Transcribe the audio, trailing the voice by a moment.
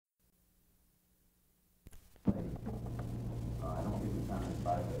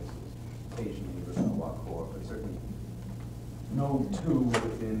no two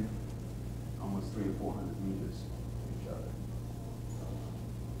within almost 300 or 400 meters of each other.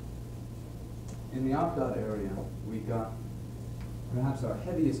 In the Outdot area, we got perhaps our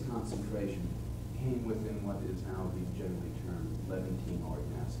heaviest concentration came within what is now being generally termed Levantine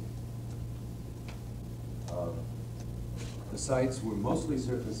Ordonacea. The sites were mostly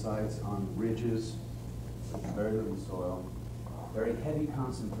surface sites on ridges with very little soil, very heavy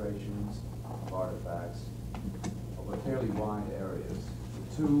concentrations of artifacts over fairly wide areas.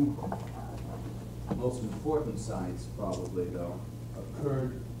 The two most important sites, probably though,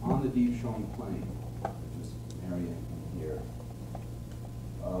 occurred on the deep showing plain, which is an area in here.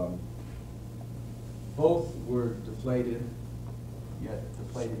 Both were deflated, yet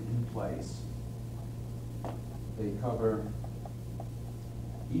deflated in place. They cover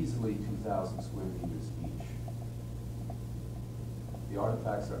easily 2,000 square meters each. The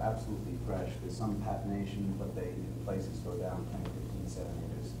artifacts are absolutely fresh. There's some patination, but they, in places, go down 10, 15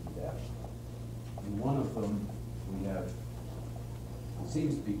 centimeters in depth. In one of them, we have what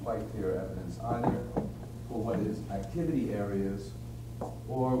seems to be quite clear evidence either for what is activity areas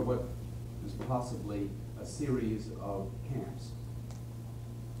or what is possibly a series of camps.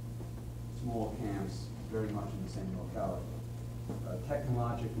 Small camps, very much in the same locality.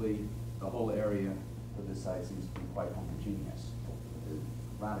 Technologically, the whole area of this site seems to be quite homogeneous. There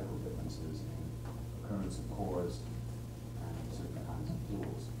are radical differences in occurrence of cores and certain kinds of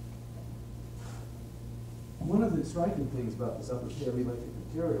tools. One of the striking things about this upper Paleolithic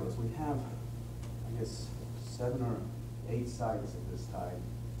material is we have, I guess, 7 or 8 sites of this type,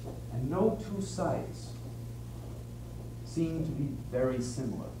 and no two sites seem to be very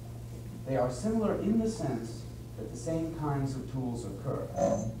similar. They are similar in the sense that the same kinds of tools occur,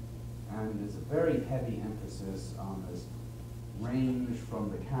 and there's a very heavy emphasis on this range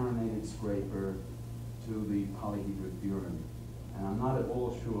from the carinated scraper to the polyhedric burin. And I'm not at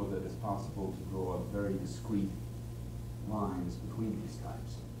all sure that it's possible to draw very discrete lines between these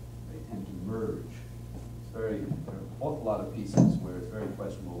types. They tend to merge. There are an awful lot of pieces where it's very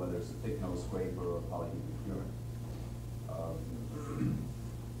questionable whether it's a thick-nosed scraper or a polyhedric burin.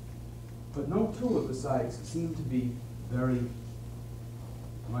 But no two of the sites seem to be very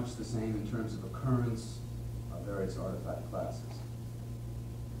much the same in terms of occurrence of various artifact classes.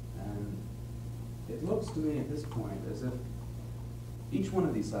 And it looks to me at this point as if each one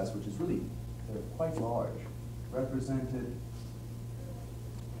of these sites, which is really, they're quite large, represented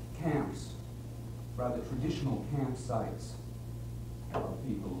camps, rather traditional campsites of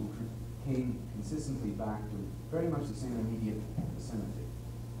people who came consistently back to very much the same immediate vicinity.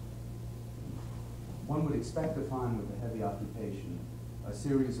 One would expect to find with the heavy occupation a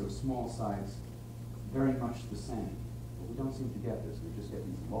series of small sites very much the same, but we don't seem to get this. We just get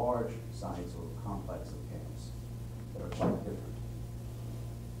these large sites or complex of camps that are quite different.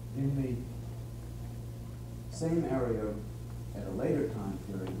 In the same area at a later time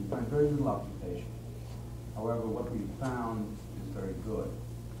period, we find very little occupation. However, what we found is very good.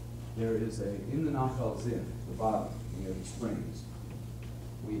 There is in the Nachal Zin, the bottom, near the springs,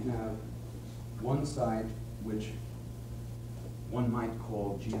 we have one site which one might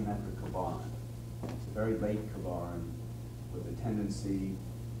call geometric kabaran. It's a very late kabaran with a tendency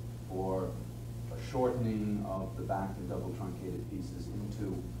for a shortening of the backed and double truncated pieces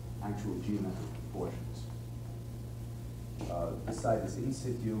into actual geometric proportions. This site is in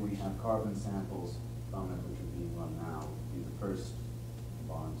situ. We have carbon samples from it which are being run now. It will be the first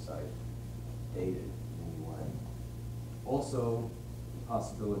kabaran site dated in any way. Also, the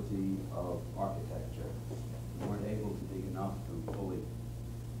possibility of architecture. We weren't able to dig enough to fully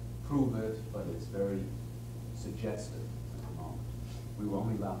prove it, but it's very suggestive at the moment. We were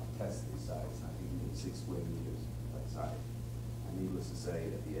only allowed to test these sites, and I think we did 6 square meters per site. And needless to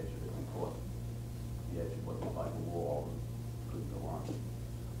say, at the edge of it, we caught the edge of what looked like a wall and couldn't go on.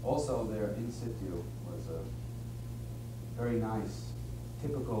 Also, there in situ was a very nice,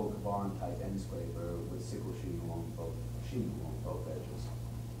 typical kabaran type end scraper with sickle sheen along both edges,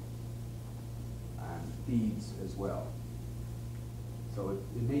 and beads as well. So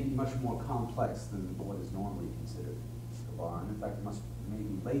it may be much more complex than what is normally considered kabaran. In fact, it may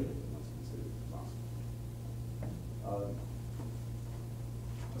be later than what's considered kabaran.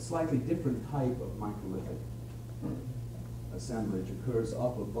 A slightly different type of microlithic assemblage occurs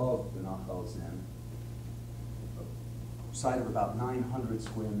up above the Nachal Zin, a site of about 900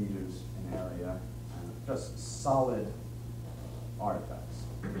 square meters in area, and just solid artifacts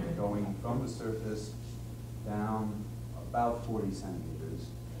going from the surface down about 40 centimeters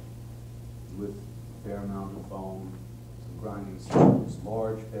with a fair amount of bone, some grinding stones,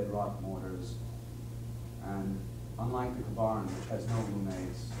 large bedrock mortars, and Unlike the Kabaran, which has no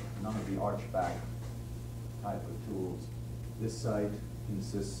lunates, none of the archback type of tools, this site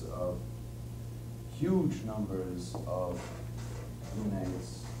consists of huge numbers of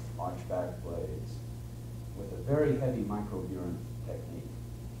lunates, archback blades, with a very heavy microburin technique.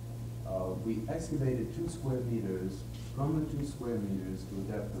 We excavated 2 square meters. From the 2 square meters to a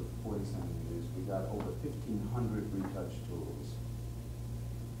depth of 40 centimeters, we got over 1,500 retouch tools,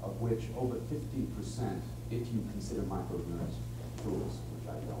 of which over 50%, if you consider microburins tools, which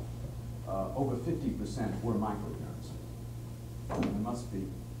I don't, over 50% were microburins. There must be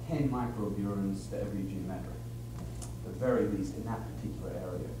 10 microburins to every geometric, at the very least in that particular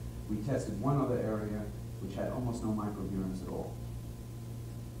area. We tested one other area which had almost no microburins at all.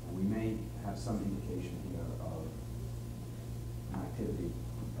 And we may have some indication here of an activity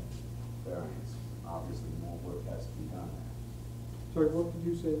variance. Obviously, more work has to be done there. Sorry, what did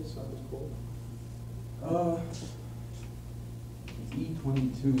you say the site was called?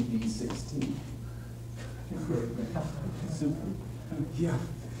 E22B16. Super. Yeah.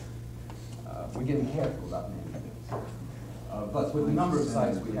 We're getting careful about naming things. But with the number of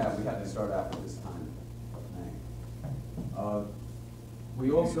sites we had to start after this time of name.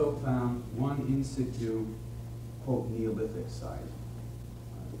 We also found one in situ, quote, Neolithic site.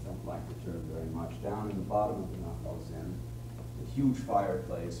 I don't like the term very much. Down in the bottom of the Nile, a huge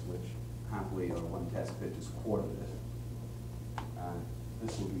fireplace, which happily, one test pit just quartered it. And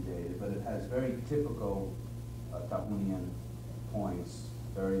this will be dated, but it has very typical Tahunian points,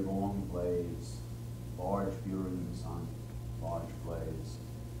 very long blades, large burins on large blades,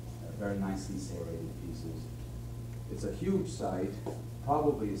 very nicely serrated pieces. It's a huge site,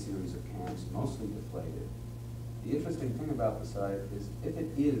 probably a series of camps, mostly deflated. The interesting thing about the site is if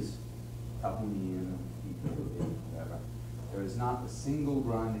it is Tahunian, whatever, there is not a single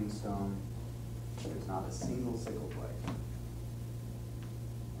grinding stone, there is not a single sickle blade.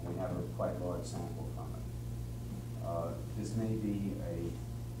 And we have a quite large sample from it. This may be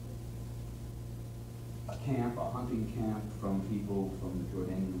a camp, a hunting camp from people from the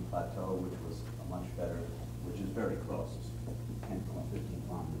Jordanian plateau, which was a much better, which is very close, 10 or 15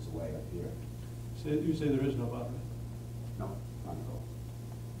 kilometers away up here. So you say there is no bottom? No, not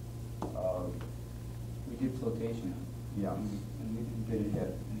at all. We did flotation. Yeah, And we didn't get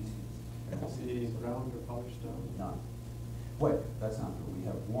The ground or polished stone? none. Wait, that's not true. We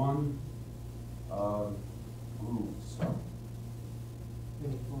have one groove stone.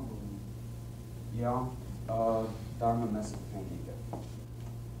 Yeah, Dharma Mesopotamia.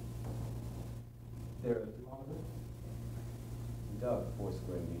 There, we dug 4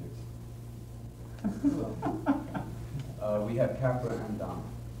 square meters. We have Capra and Dharma.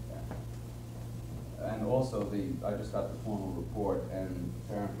 And also I just got the formal report, and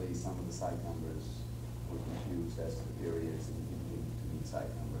apparently some of the site numbers were confused as to the periods and didn't meet site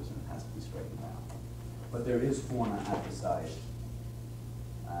numbers, and it has to be straightened out. But there is fauna at the site,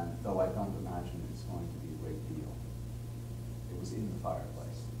 and though I don't imagine it's going to be a great deal. It was in the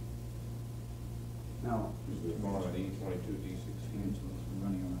fireplace. Now, Is it more of an E22, D16?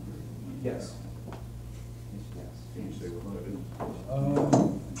 running around. yes. Can you say what that is?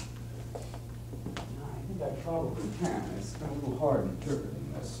 I think I probably can. It's been a little hard interpreting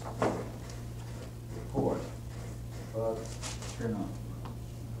this report, but Sure enough.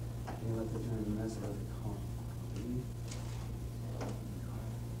 you let the term Mesozoic copy.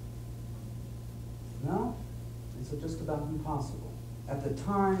 No, it's just about impossible. At the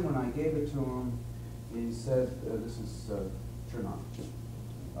time when I gave it to him, he said, this is Chernoff.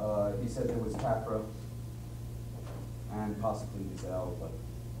 He said there was Capra and possibly Gazelle, but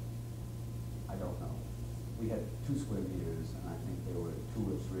I don't know. We had 2 square meters, and I think there were 2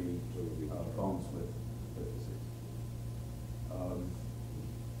 or 3 bones with witnesses.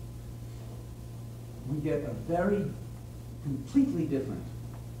 We get a very completely different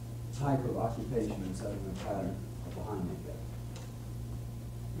type of occupation and settlement pattern behind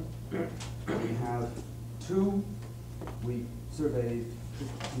it. We have 2, we surveyed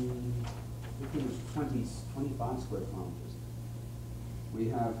 25 square kilometers. We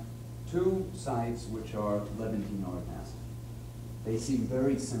have 2 sites which are Levantine North. They seem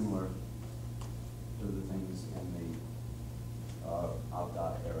very similar to the things in the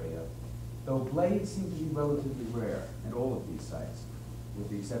Al-Dad area, though blades seem to be relatively rare at all of these sites, with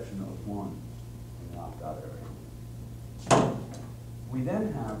the exception of one in the Al-Dad area. We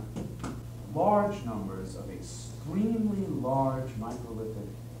then have large numbers of extremely large microlithic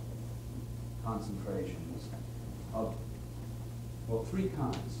concentrations of, well, 3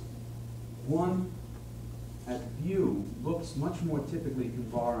 kinds. One, at view, looks much more typically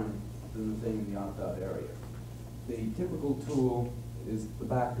Kavaran than the thing in the Al-Dad area. The typical tool is the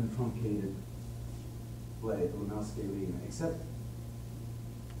back and truncated blade, Lunel scalene, except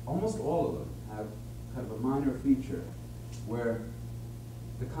almost all of them have kind of a minor feature where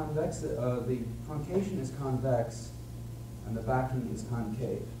the truncation is convex and the backing is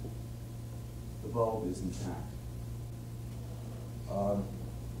concave. The bulb is intact.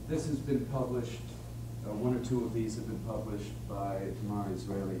 This has been published, one or two of these have been published by Tamar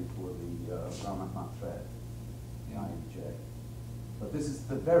Israeli for the Ramat Matred, the IMJ. But this is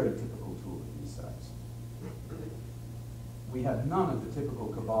the very typical tool of these sites. We have none of the typical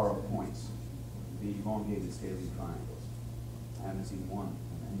Kabara points, the elongated scalene triangles. I haven't seen one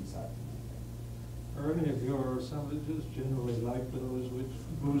on any site. Are any of your assemblages generally like those which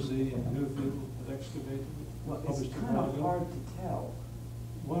Boozy and Newfield had excavated? Well, it's published a kind while of ago? hard to tell.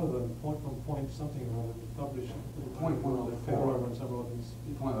 One of them, point something or other, published. Point 104. Pharaoh and several of these.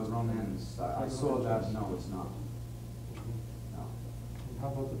 Point of Romans, I saw that, no, it's not. No. And how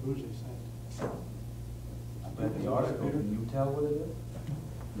about the Boozy site? I read the article, can you tell what it is?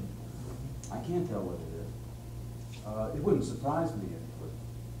 I can't tell what it is. It wouldn't surprise me if it was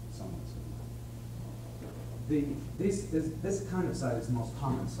someone similar. This kind of site is the most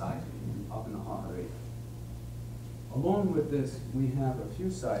common site up in the Harari. Along with this, we have a few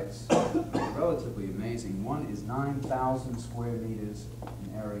sites relatively amazing. One is 9,000 square meters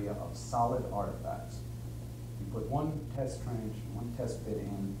in area of solid artifacts. We put one test trench, one test pit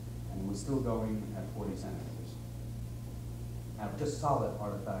in, and we're still going at 40 centimeters. Now, just solid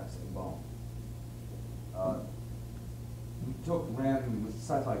artifacts in bone. We took random, with a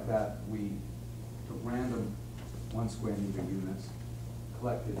site like that, we took random 1 square meter units,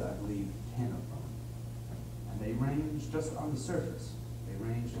 collected, I believe, 10 of them. And they range just on the surface. They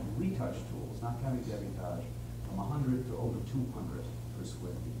range in retouch tools, not counting debitage, from 100 to over 200 per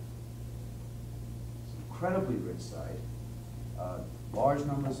square meter. It's an incredibly rich site. Large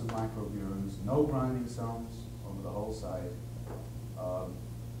numbers of microburins, no grinding stones over the whole site.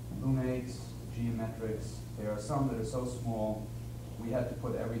 Lunates, geometrics. There are some that are so small, we had to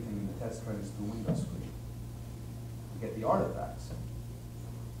put everything in the test trench through window screen to get the artifacts,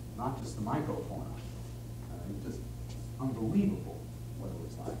 not just the microfauna. It's just unbelievable what it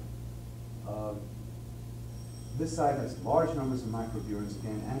was like. This site has large numbers of microburins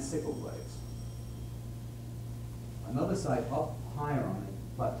again and sickle blades. Another site up higher on the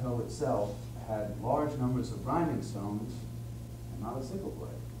plateau itself had large numbers of grinding stones and not a sickle blade.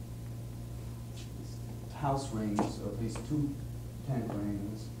 House rings, or at least 2 tent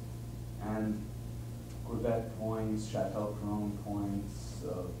rings, and Corvette points, Chateau Crone points,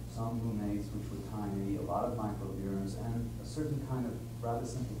 some lunates which were tiny, a lot of microburins, and a certain kind of rather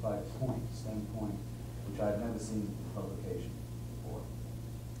simplified point, stem point, which I've never seen in publication before.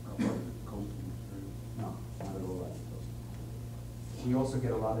 No, not at all like coastal. We also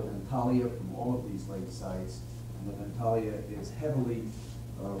get a lot of Antalya from all of these lake sites, and the Antalya is heavily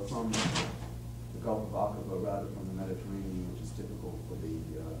from the Gulf of Aqaba rather from the Mediterranean, which is typical for the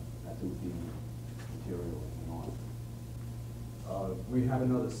Natufian material in the north. We have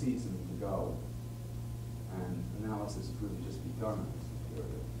another season to go, and analysis has really just begun on this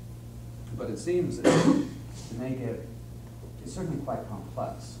material. But it seems that the Negev is certainly quite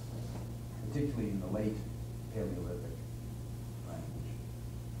complex, particularly in the late Paleolithic range.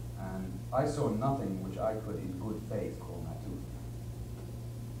 And I saw nothing which I could in good faith call Natufian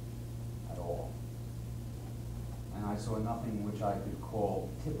at all. And I saw nothing which I could call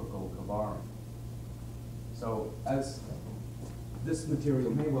typical Kavaran. So as this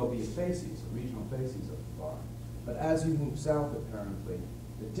material may well be a facies, a regional facies of Kavaran, but as you move south apparently,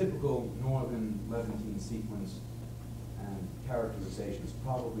 the typical northern Levantine sequence and characterizations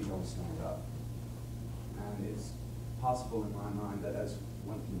probably don't stand up. And it's possible in my mind that as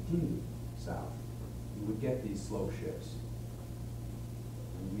one continued south, you would get these slow shifts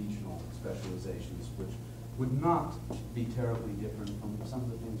and regional specializations, which would not be terribly different from some of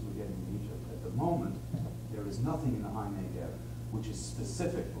the things we're getting in Egypt. At the moment, there is nothing in the High Negev which is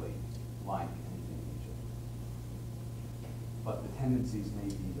specifically like anything in Egypt. But the tendencies may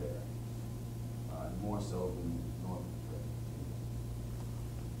be there, more so than northern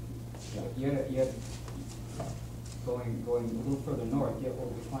trade. Yet, going a little further north, yet what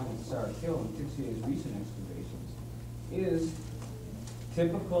we find in Sarah Hill and Tixia's recent excavations is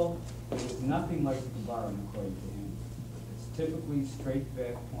typical. It's nothing like the Kavaran, according to him. It's typically straight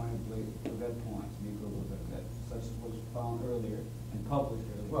back point, Corvette points, that such as was found earlier and published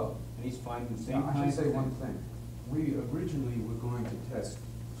earlier. Well, and he's finding the same I kind should of say one thing. We originally were going to test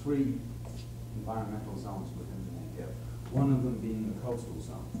 3 environmental zones within the Negev, one of them being the coastal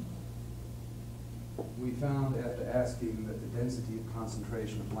zone. We found after asking that the density of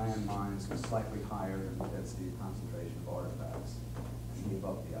concentration of landmines was slightly higher than the density of concentration of artifacts. And gave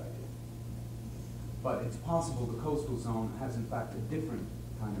up the idea. But it's possible the coastal zone has in fact a different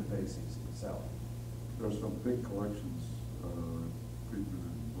kind of bases itself. There's some big collections, Friedman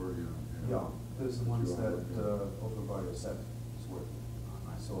and Gloria. Yeah, there's the ones that over by Yosemite is working on.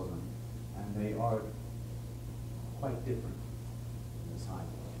 I saw them, and they are quite different in this high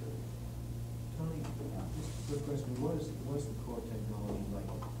material. Tony, just a quick question, what is the core technology like?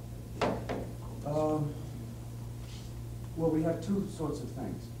 Well, we have two sorts of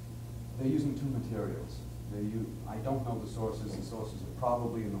things. They're using two materials. I don't know the sources. The sources are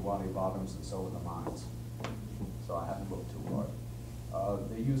probably in the Wadi bottoms and so are the mines. So I haven't looked too hard.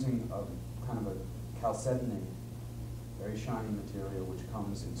 They're using a kind of a chalcedony, very shiny material, which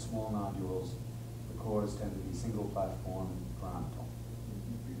comes in small nodules. The cores tend to be single platform granite.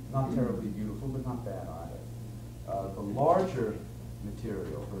 Not terribly beautiful, but not bad either. The larger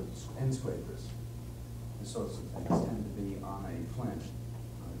material for end scrapers, the sorts of things, tend to be on a flint,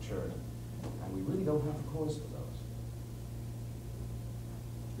 on a chert, and we really don't have the cores for those.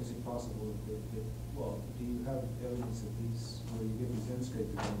 Is it possible that well, do you have evidence that these, where you get these end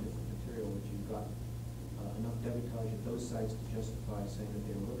scrapers on different material, that you've got enough debitage at those sites to justify saying that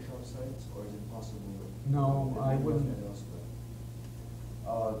they're workshop sites, or is it possible that? No, that I they wouldn't. left that elsewhere?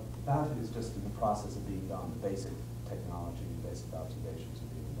 That is just in the process of being done. The basic technology and basic observations are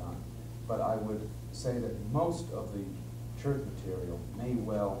being done. But I would say that most of the chert material may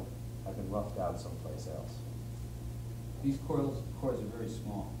well have been roughed out someplace else. These cores are very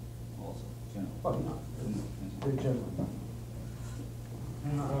small also, generally. Well, no, they're generally not.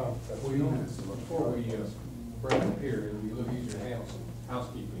 Before we break up here, we look at your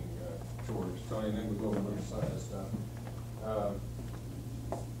housekeeping chores, Tony, and then we go over the side of stuff.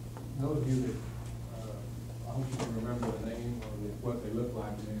 Those of you that, I hope you can remember the name or what they look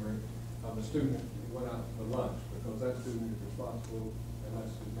like at any rate, of the student who went out for lunch, because that student is responsible, unless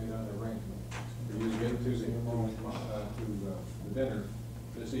it's made other arrangement, for you to get to the dinner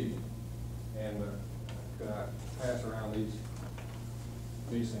this evening. And could I pass around these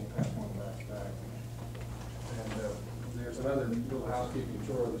things, pass one back to back. And there's another little housekeeping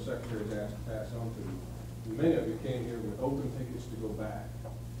chore the secretary has asked to pass on to you. Many of you came here with open tickets to go back.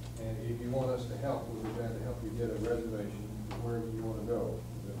 And if you want us to help, we'll be glad to help you get a reservation to wherever you want to go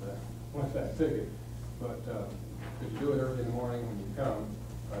with that ticket. But if you do it early in the morning when you come,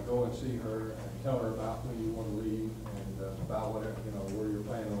 go and see her and tell her about when you want to leave and about whatever, where you're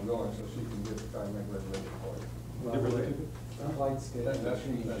planning on going, so she can try to make a reservation for you. Flight schedule That's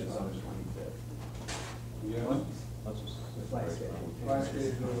changes on the 25th. Yeah. The flight schedule. Flight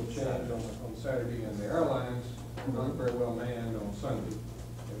schedule will change on Saturday, and the airlines are not very well manned on Sunday.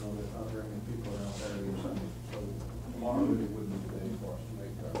 There's not very many people around Saturday or Sunday, so tomorrow really wouldn't be the day for us to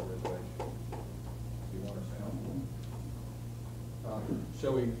make our reservation. If you want us to help.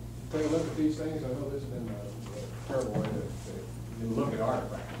 Shall we take a look at these things? I know this has been a terrible way to look at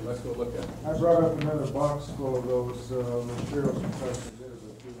artifacts. Let's go look at them. I brought up another box full of those materials and stuff that did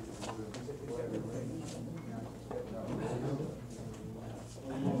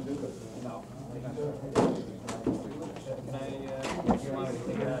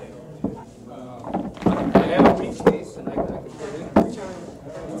I have a briefcase and I can put it in.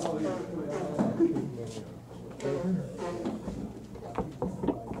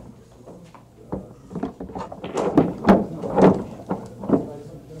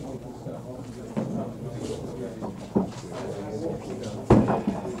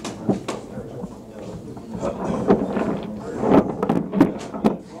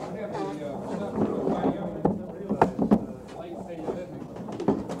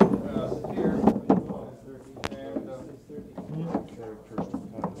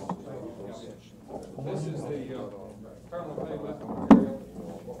 This is the thermal payment material,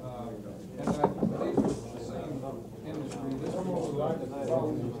 and I believe it's the same industry. This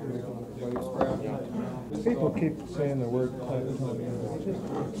is People keep saying the word plutonium. It just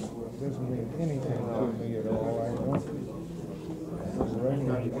doesn't mean anything to me at all. I don't. Doesn't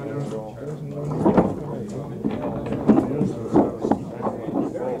mean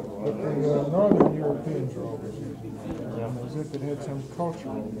But the Northern Europeans were over here, as if it had some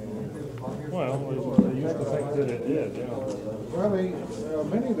cultural meaning. Well, they used to think that it did, yeah. Well,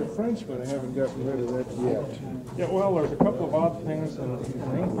 many of the Frenchmen haven't gotten rid of that yet. Yeah, well, there's a couple of odd things in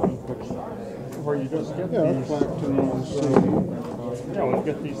England where you just get these. Clacton on sea. Yeah, we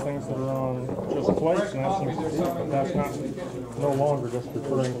get these things that are on just plates, and that seems to be, but that's not no longer just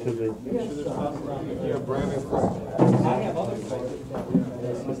referring to the,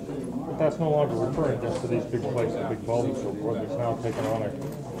 but that's no longer referring just to these big places, big bulbs and so forth. It's now taken on a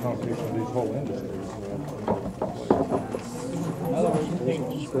connotation of these whole industries.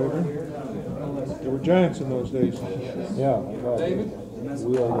 There were giants in those days. Yeah. David?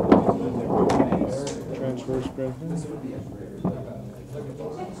 Transverse spread.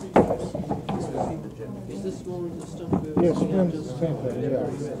 Is this more of the stuff? Yes, same thing, yeah.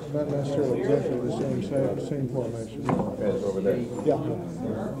 Not necessarily exactly the same size, same formation. As over there. Yeah.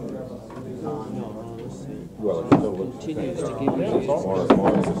 Well, it still looks the Continues same. to give you More of the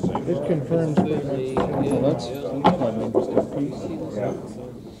same. It confirms pretty much the same. yeah, That's quite an interesting piece. Yeah.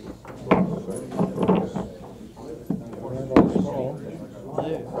 Right on small.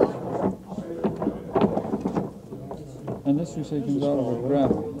 And this you say comes out of a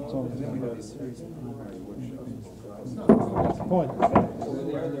gravel. It's all Point.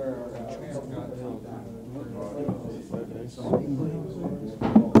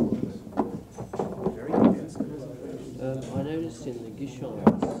 I noticed in the Gishons,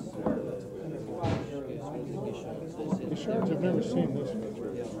 Sure, I've never seen this one.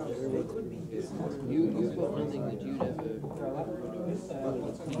 you've got nothing that you'd ever.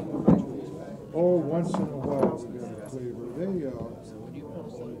 Oh, once in a while we got a cleaver. Would you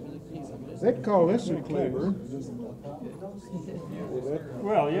pass that with a cleaver? They call this a cleaver.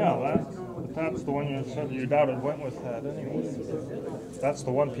 well, yeah, that's the one you said you doubted went with that anyway. That's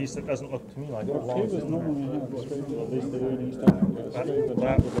the one piece that doesn't look to me like it belongs cleavers in there. normally have a scraper, at least they do in East Africa. A scraper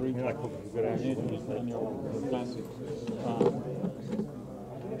That with a would ring like a good and idea. your classic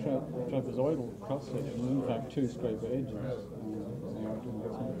trapezoidal cross section. In fact, two scraper edges.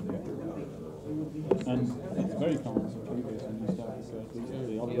 And it's very common for cleavers in East Africa, at least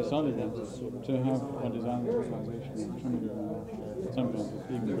the olive solid ones, to have a design localization in Trinidad and sometimes it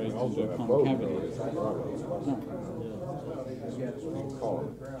even breaks into a concavity.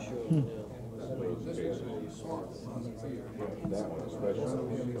 That one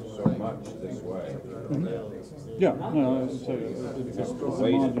especially, so much this way. Yeah, no, so it's a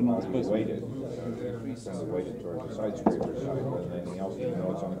marginal specimen. Weighted. Kind of weighted towards the side scraper side, but anything else, even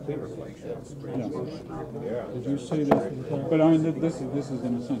though it's on a cleaver plate. Yeah. Did you see this? But I mean, this is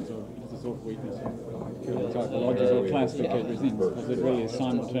in a sense of the sort of weakness of typological classificators in, because it really is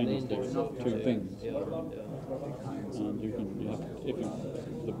simultaneously two things. And you have, if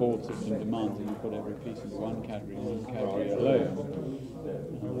the board system demands that you put every piece in one category alone.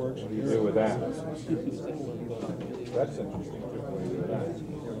 What do you do with that? That's interesting. What do you do with that?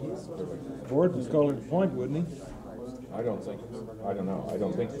 Ford would call it a point, wouldn't he? I don't think so. I'd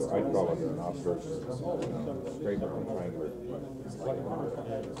call it an obverse scraper and triangular.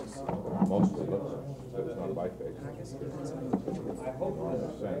 Mostly looks, but it's not a biface.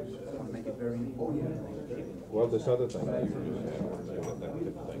 Make it very important. Well, this other thing that you just had, that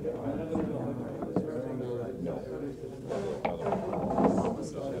tip thing. No.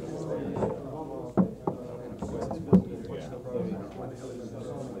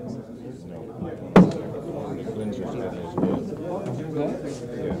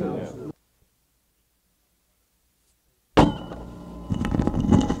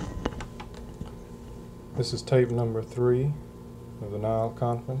 This is tape number 3 of the Nile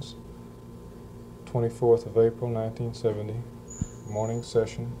Conference, 24th of April, 1970, morning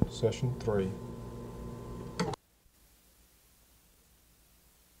session, session 3.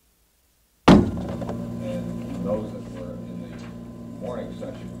 And those that were in the morning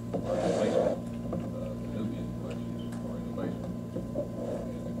session are in the basement, the Nubian collections are in the basement.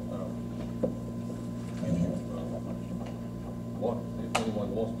 And if anyone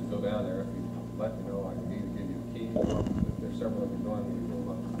wants to go down there, if you let me know, I can either give you a key, or if there's several of you going, we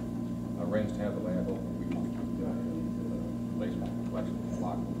will arrange to have the lab open. We can keep the basement collection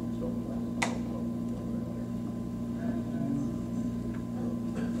locked and so forth.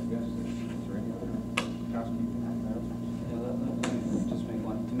 Just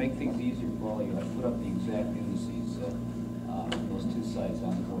make things easier for all you, I put up the exact indices those two sites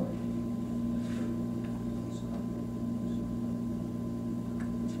on the board.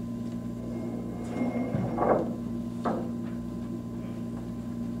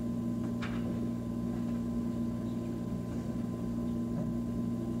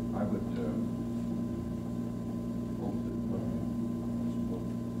 I would hope that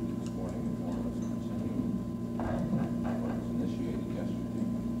this morning and more was continuing what was initiated yesterday,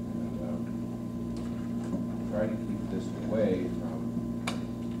 and try to keep this away from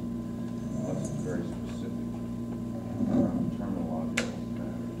unless it's very specific terminological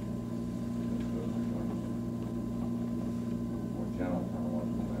matters. Because those are going to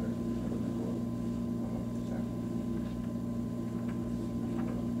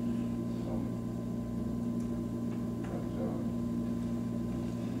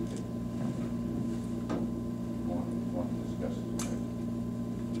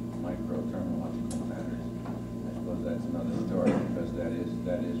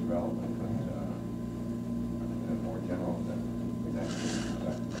that is relevant, but more general than that.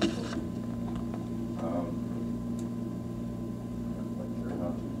 I'm not quite sure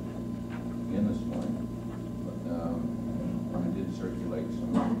how to begin this one, but I did circulate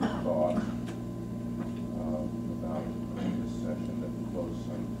some thoughts about this session that pose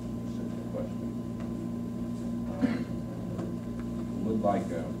some specific questions. Would like,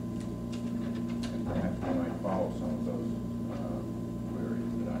 and perhaps when I follow some of those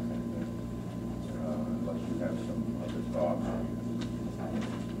queries that I had there, unless you have some other thoughts.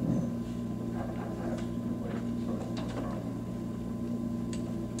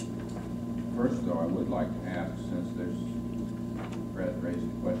 First, though, I would like to ask, since there's Brett raised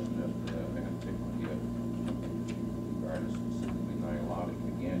the question of the antiquity of regarding specifically Nilotic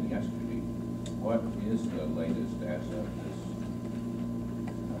again yesterday, what is the latest as of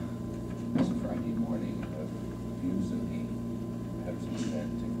this Friday morning of views of the absolute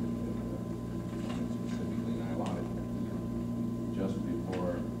antiquity of specifically Nilotic, just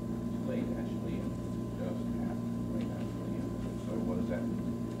before late actually and just after late actually? So what does that mean?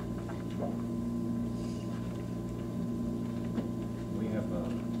 We have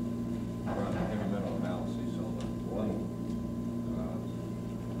run heavy metal analysis on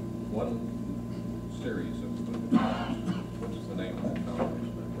one series of what is the name of that foundation?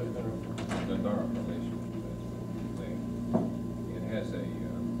 The Dara Formation. It has a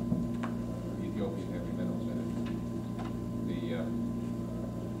Ethiopian heavy metals in it. The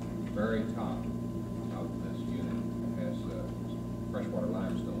very top of this unit has freshwater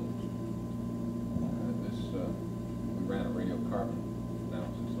limestones. We ran a radiocarbon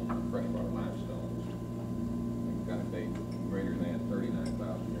analysis on the freshwater limestones. We've got a date greater than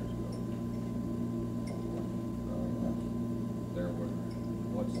 39,000 years ago. There were,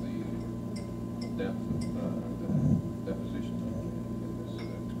 what's the depth of the deposition in this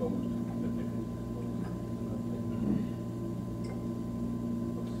exposed?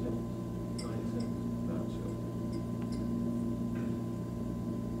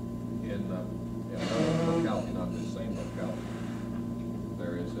 In another locality, not the same locality,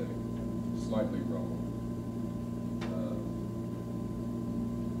 there is a slightly wrong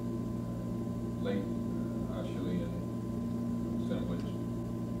late Acheulean assemblage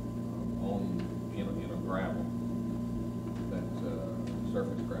in a gravel, that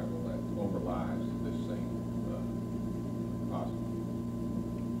surface gravel that overlies this same deposit.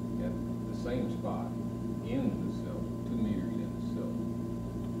 At the same spot in the sill, 2 meters in the sill,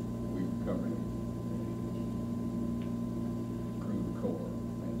 we recovered a crude core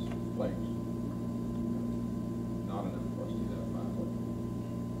and some flakes. Not enough for us to identify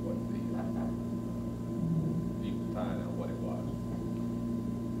what the deep tie now what it was.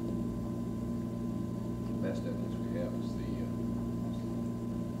 The best evidence we have is the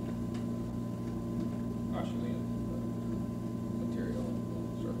Acheulean material on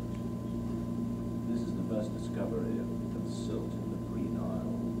the surface. This is the best discovery of silt in the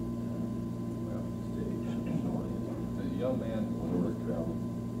pre-Nile stage. The young man who worked at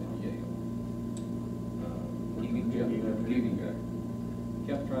Yale, Gegenbeck,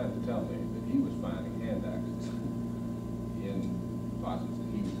 kept trying to tell me that he was finding hand axes in deposits that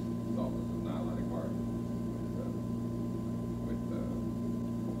he thought was of Nilotic art with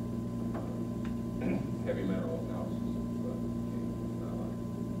heavy metal analysis of Nilotic,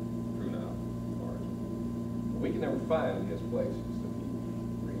 true Nile art. We can never find his places that he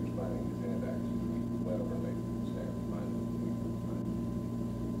was finding his hand axes. We went over and made staff to find them. We couldn't find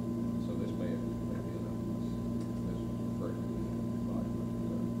them. So this may be enough. This was referred to in the body.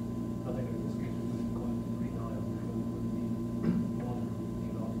 I think in this case, we would call it pre-Nile, because it would be modern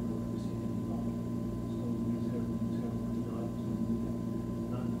geological that we see in the Nile. So we have pre-Nile, so we have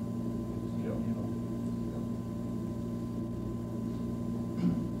none.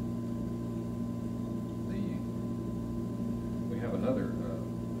 We have another,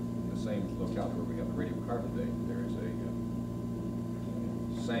 in the same locality where we have the radiocarbon date, there is a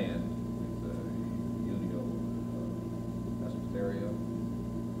sand with unio Aspeteria,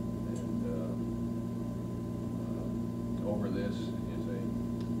 and over this is a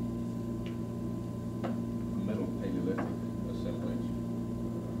middle Paleolithic assemblage.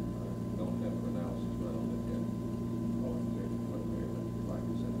 Don't have an analysis run on it yet. Always a middle Paleolithic-like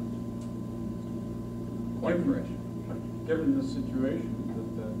assemblage. Quite fresh. Given the situation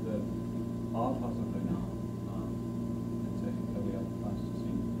that are possibly now, let's say early upper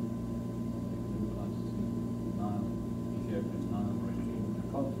Pleistocene, New Pleistocene, Nile, Ethiopian Nile regime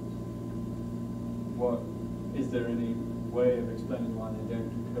deposits, what is there any way of explaining why they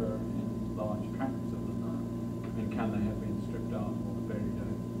don't occur in large tracts of the Nile? I mean, can they have been stripped out, or the buried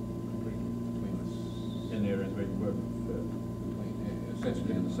out completely Between the, in the areas where you were. between,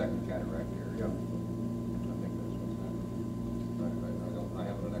 essentially in the second cataract area. Yeah. I think that's what's happening. I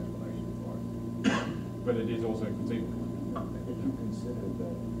have an explanation for it. But it is also conceivable. If you consider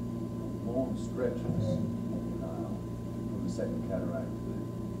that long stretches of the Nile from the second cataract to the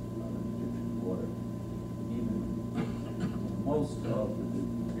Egyptian border, even most of the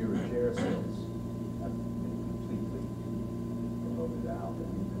Virager sills have been completely eroded out,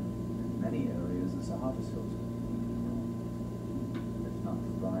 and even in many areas the Sahaba sills have been eroded. It's not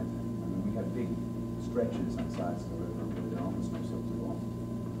surprising. I mean, we have big stretches on sides of the river where there are almost no silts at all,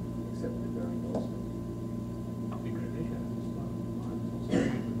 except for very low silts.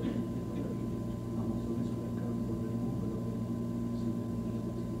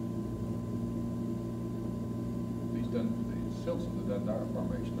 The silts of the Dundar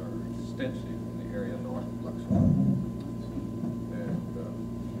Formation are extensive in the area north of Luxor. And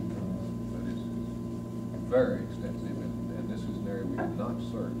that is very extensive, and this is an area we did not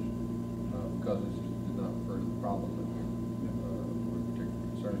search because it did not refer to the problem that we're particularly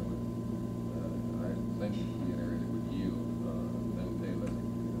concerned with. I think it would be an area that would yield then Paleolithic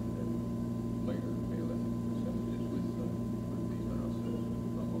and later Paleolithic percentages with these Nile silts.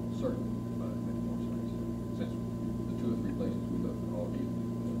 I'm almost certain, but it makes more sense since the 2 or 3 places we looked all yield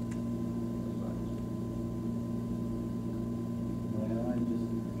sites. Well, I just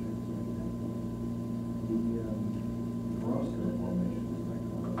interject right now. The Carrasco Formation, as I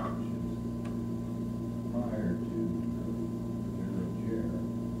call it, which is prior to the Virager,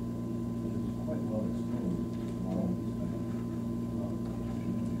 which is quite well exposed along these banks,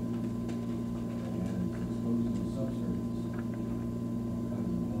 and it's exposed to the subsurface, all kinds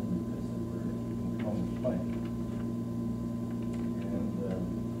of mineral pits that were called spike. And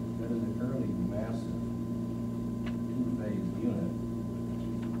that is a fairly massive 2-phase unit,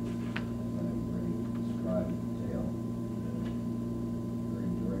 as I've already described in detail, very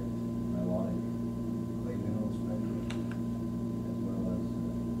direct nilotic clay mineral spectrum, as well as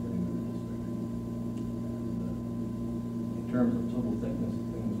heavy mineral spectrum. And in terms of total thickness, the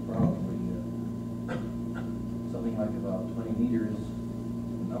thing was probably something like about 20 meters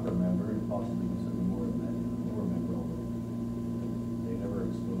in the upper member, and possibly considerably more than that in the lower member, although they never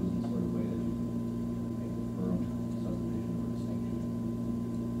exposed in sort of way that you can make a firm subdivision or distinction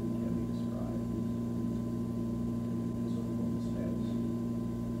can be described as sort of what the status.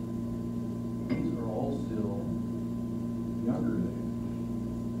 These are all still younger than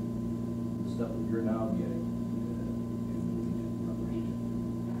the stuff that you're now getting in the Egypt preparation,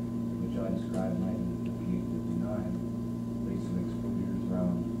 which I described in 1958-59, based on exposures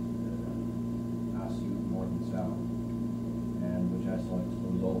around Asyut, north and south, and which I saw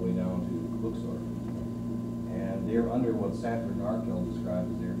exposed all the way down to Luxor. And they're under what Sanford and Arkell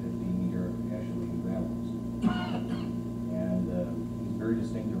described as their 15-meter Acheulean gravels. And these very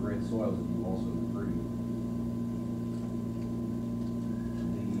distinctive red soils that you also refer to.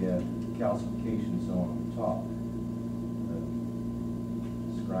 The calcification zone on the top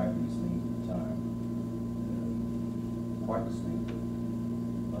described these things at the time. Quite distinctive.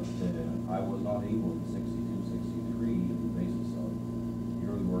 But I was not able in 62, 63, at the basis of the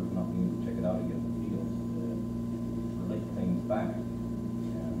early work, not being able to check it out again in the field, relate things back.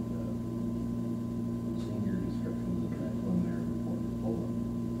 And seeing your descriptions of that preliminary report to Poland,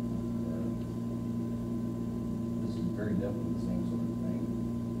 this is very definitely the same sort of thing.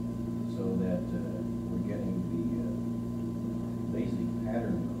 So that we're getting the basic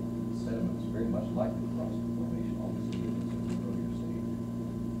pattern of sediments very much like the Carrasco Formation, obviously at an earlier stage.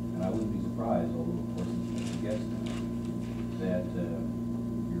 And I wouldn't be surprised, although of course it's a guess now, that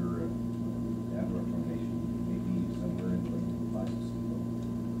your Antwerp Formation may be somewhere in the Pleistocene.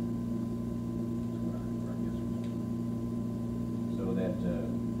 That's what our guess would be. So that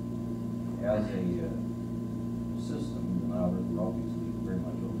as a system, the Nile River obviously very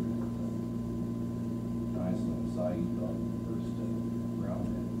much over it. Iceland, Said thought the first ground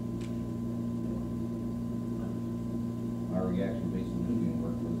head. My reaction based on Nubian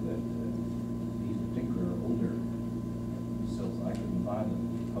work was that these particular older silts, I couldn't find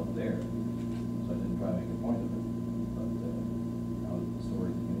them up there, so I didn't try to make a point of it. But now the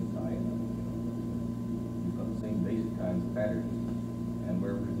stories begin to tie in, we've got the same basic kinds of patterns, and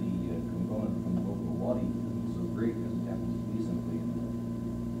wherever the component from the local wadi isn't so great as it happens to be simply in the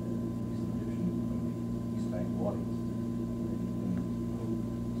recent Egyptian from the East Bank wadis, you can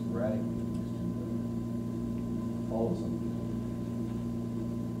sporadically just to follow something.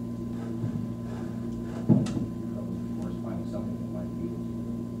 That was, of course, finding something that might be able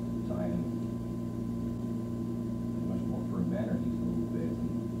to tie in a much more firm manner these little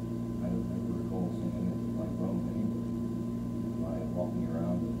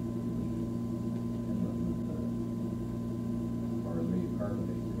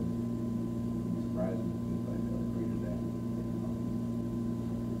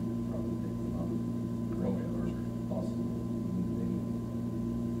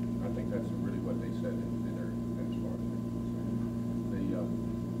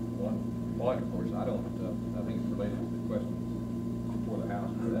I think it's related to the questions before the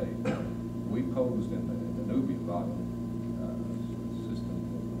House today. We posed in the Nubian volume system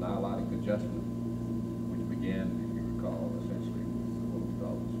of Nilotic adjustment, which began, if you recall, essentially with what we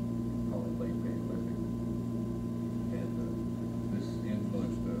call it late Paleolithic. And this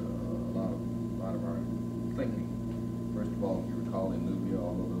influenced a lot of our thinking. First of all, if you recall, in Nubia,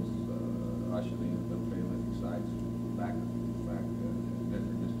 all of those Acheulean and Middle Paleolithic sites back, in fact,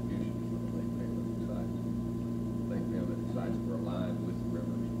 different distributions from the late Paleolithic sites. Late Paleolithic sites were aligned with the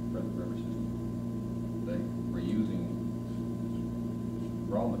rivers, present river system. They were using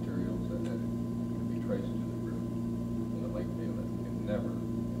raw materials that could be traced to the river in the late Paleolithic and never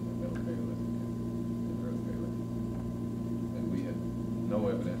in the Middle Paleolithic and the early Paleolithic. And we had no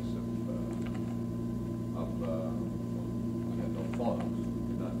evidence of we had no photos. We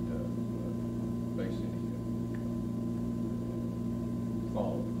could not base any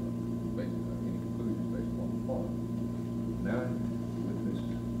follow any conclusions based upon the photo. Now, with this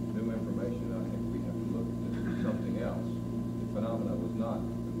new information, I think we have to look at something else. The phenomena did not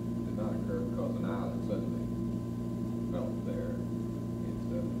occur because an island suddenly developed there. It's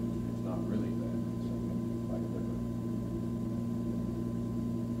not really that. It's something quite different.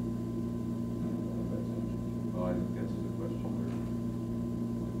 Oh, I think that's the question we're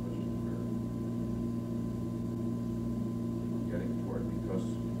getting toward, because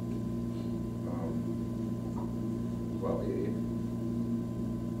well,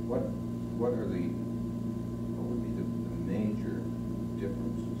 what would be the major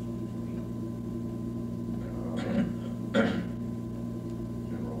differences between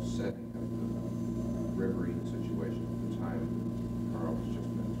general setting of the riverine situation at the time Carl has just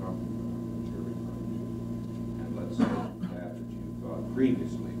been talking about, that you're referring to, and let's say that you thought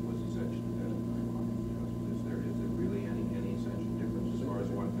previously was essentially that of Nilotic adjustment. Is there really any essential difference as far as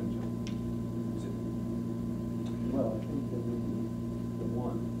one can tell? Well, I think that the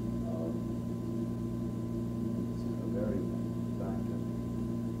one is a very factor,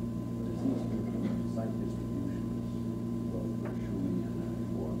 but it seems to be site distributions, both for Shui and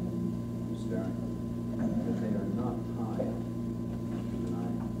for Stern, that they are not tied to the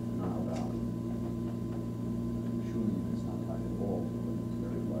Nile Valley. Shui is not tied at all to it. It's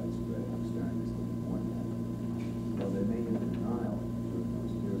very widespread. Stern is the point that, though they may have been Nile during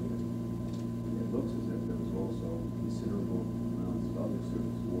those periods, it looks as if there was also considerable amounts of other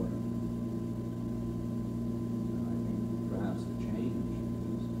surface water. And I think perhaps the change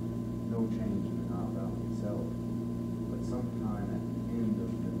is no change in the Nile Valley itself, but sometime at the end of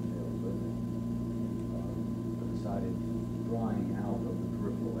the Paleolithic, decided drying out of the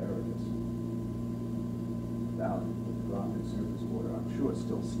peripheral areas without the drop in surface water. I'm sure it's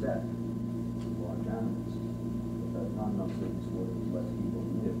still steppe with large animals, but not enough surface water to let people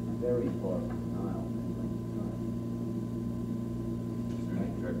live very far from the Nile. Is there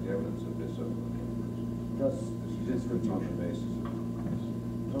any direct evidence of this over the neighbors? Just This is on the basis of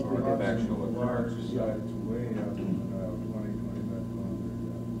factual occurrences. It's way out in the Nile, 25 kilometers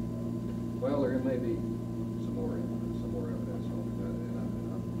out. Well, there may be some more evidence on that, and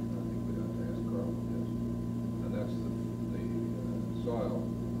I think we have to ask Carl on this. And that's the soil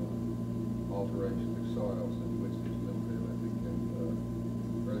alteration, the soils in which these Middle Paleolithic and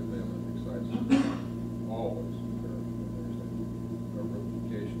early Paleolithic sites always occur when there's a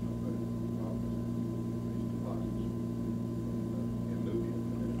replication of the these deposits in Nubia,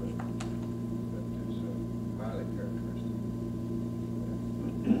 that is highly characteristic,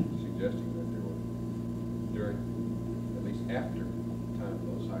 suggesting that there were, during, at least after the time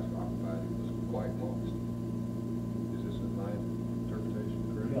those sites were occupied, it was quite moist. Is this my interpretation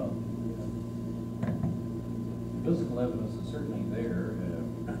correct? Yeah. Physical evidence is certainly there.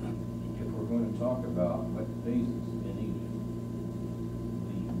 If we're going to talk about wet phases in Egypt,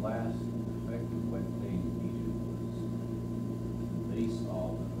 the last effective wet phase in Egypt was the base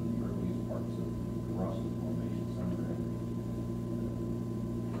of the earliest parts of the Rossi Formation, somewhere in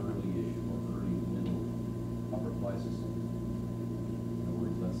the early-ish or early middle upper Pleistocene. In other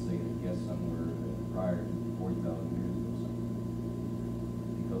words, let's say, I guess somewhere prior to 40,000 years ago, something.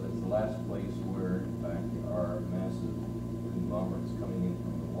 Because it's the last place where, in fact, there are massive conglomerates coming in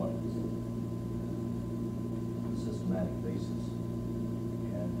from the waters, the systematic basis.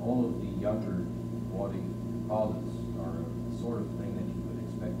 And all of the younger Wadi deposits are the sort of thing that you would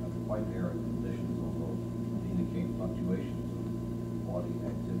expect under quite arid conditions, although indicate fluctuations of Wadi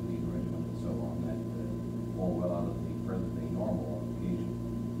activity, regimen, and so on that fall well out of the present-day normal on occasion,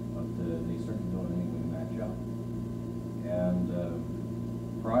 but they certainly don't in any way match up. And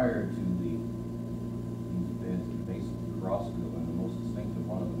prior to these basins of Roscoe, and the most distinctive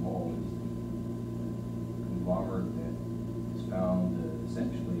one of them all is the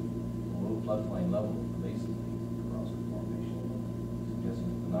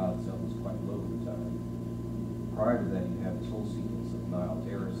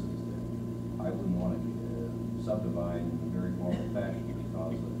subdivide in a very formal fashion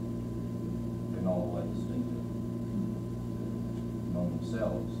because they're not all that distinctive among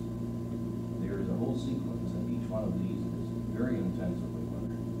themselves. There is a whole sequence, and each one of these is very intensively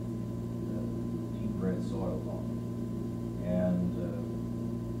weathered, deep red soil on. And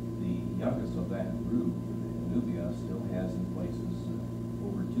the youngest of that group, Nubia, still has in places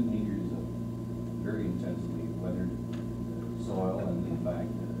over 2 meters of very intensely weathered soil, and in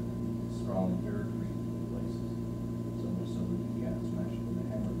fact, strong terracrete in places. So much so that you can't smash it with a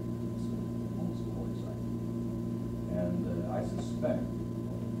hammer. It's almost a quartzite. And I suspect,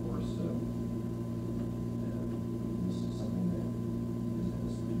 of course, this is something that is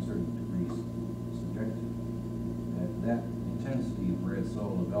to a certain degree subjective, that intensity of red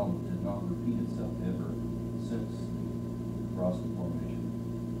soil development did not repeat itself ever since the frost formation,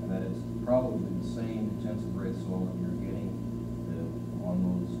 and that it's probably the same intensive red soil that you're getting on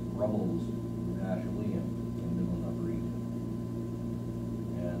those rubbles in Ashalian in Middle and Upper Egypt.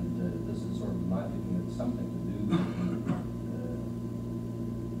 And this is sort of my thinking it's something to do with the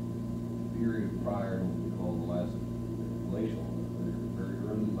period prior to what we call the last glacial, the very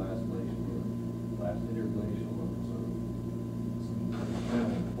early last glacial, or last interglacial, or sort of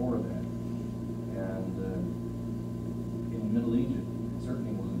something before that. And in Middle Egypt, it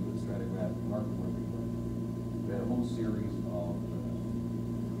certainly was a good stratigraphic marker where we went. We had a whole series of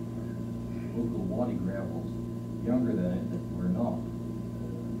local wadi gravels younger than it that were not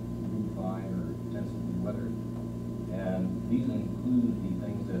fine or intensively weathered. And these include the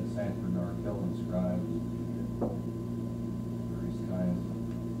things that Sanford Arkell describes as the various kinds of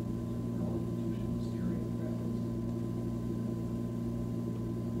institutional steering gravels.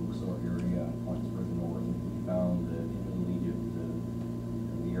 Luxor area points further north, and we found in Middle Egypt,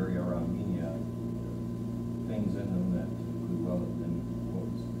 in the area around Minya, things in them that could well have been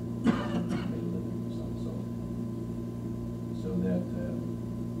what was Paleolithic of some sort. So that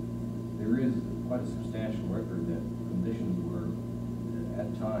there is quite a substantial record that conditions were at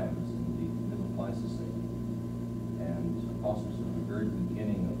times in the Middle Pleistocene and possibly at the very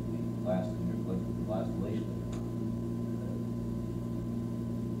beginning of the last glacial,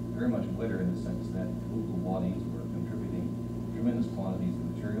 very much wetter in the sense that local wadis were contributing tremendous quantities of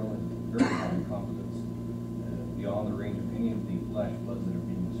material and very high confidence, beyond the range of any of the flash floods that are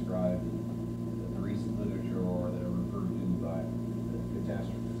being described in the recent literature or that are referred to by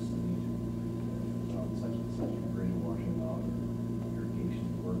catastrophists in Egypt, on such and such a bridge washing out or irrigation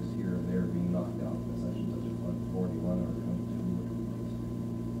works here and there being knocked out by such and such a flood, 41 or 22.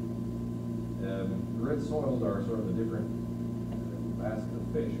 The red soils are sort of a different basket of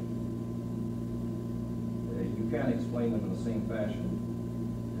fish. You can't explain them in the same fashion,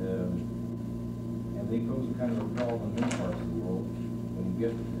 and they pose a kind of a problem in many parts of the world when you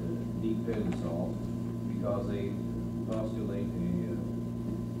get deep paleosalt, because they postulate a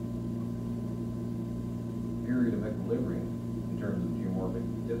period of equilibrium in terms of geomorphic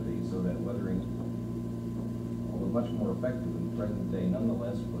activity, so that weathering, although much more effective in the present day,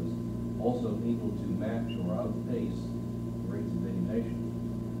 nonetheless was also able to match or outpace rates of vegetation.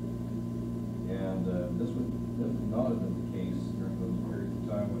 And this would not have been the case during those periods of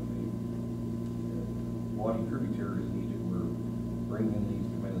time when the wadi tributaries in Egypt were bringing in these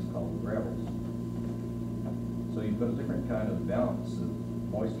tremendous colored gravels. So you've got a different kind of balance of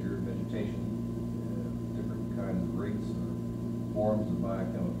moisture, vegetation, different kinds of rates or forms of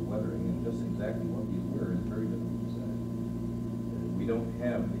biochemical weathering, and just exactly what these were is very difficult to say. We don't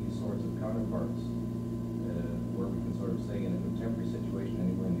have these sorts of counterparts where we can sort of say in a contemporary situation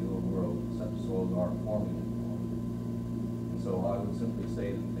anywhere in the old world, such soils are forming at the moment. And so I would simply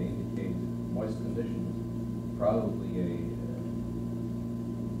say that they indicate moist conditions, probably a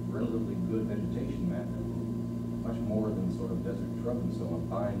relatively good vegetation method, much more than sort of desert shrub and so on,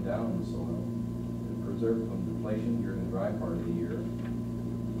 bind down the soil, preserve it from depletion during the dry part of the year,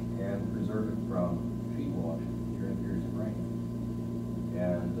 and preserve it from sheet wash during periods of rain.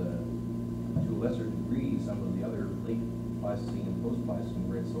 And to a lesser degree, some of the other late Pleistocene and post-Pleistocene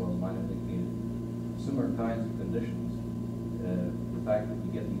red soils might have indicated similar kinds of conditions. The fact that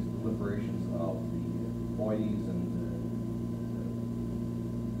we get these proliferations of the boides and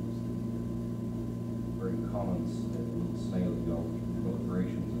very common snail gulf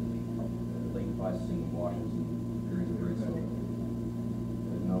proliferations of the late Pleistocene washes and periods of red soil.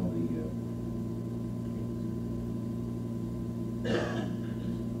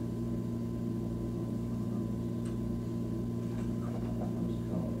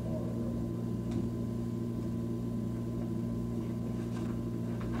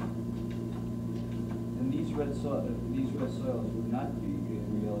 These red soils would not be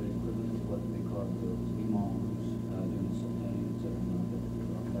in reality equivalent to what they call the limon rouge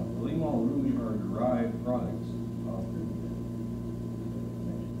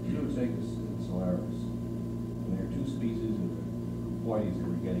whiteys that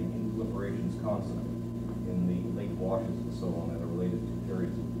we're getting in proliferations constantly in the lake washes and so on that are related to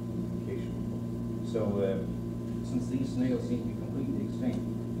areas of nidification. So since these snails seem to be completely extinct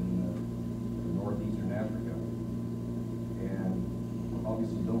in northeastern Africa, and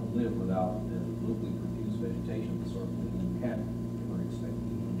obviously don't live without locally produced vegetation, the sort of thing you can't ever expect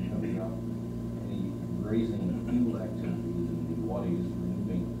even without any grazing and fuel activities in the wadis,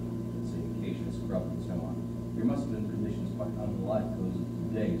 removing, let's say, acacia scrub and so on. There must have been conditions quite unlike those of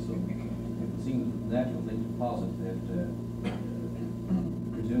today, so it would seem natural thing to posit that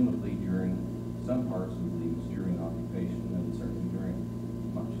presumably during some parts of the Asturian occupation, and certainly during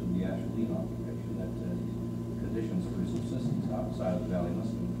much of the Ashaline occupation, that conditions for subsistence outside of the valley must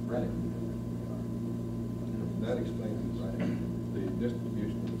have been radically different than they are. That explains the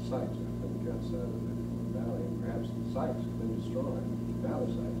distribution of the sites, I think, outside of the valley. Perhaps the sites have been destroyed, the valley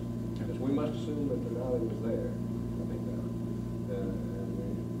sites. Because we must assume that the valley was there, I think now.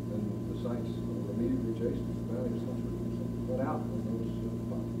 And the sites were immediately adjacent to the valley, something went out when those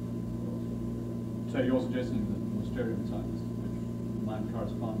So you're suggesting that the Australian sites, which might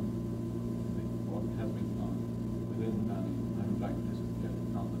correspond with what has been found within the valley, I would like to disappear,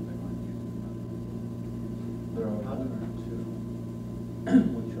 not that they weren't used in the valley. There are other two,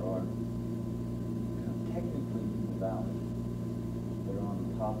 which are technically in the valley, but are on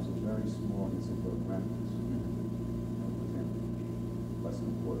the tops of very small insular remnants within less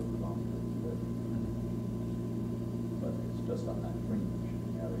than a quarter of a kilometer of the river. But it's just on that fringe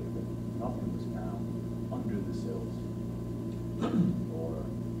area, but nothing was found under the sills or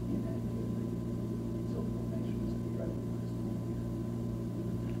in any of the silt formations that we recognized.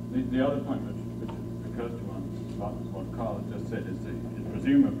 The other point which occurs to one about what Carl has just said is that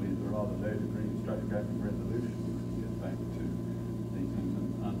presumably the rather low degree of stratigraphic resolution we can get back to these things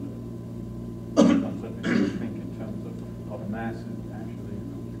and I'm certainly think in terms of massive Ashaline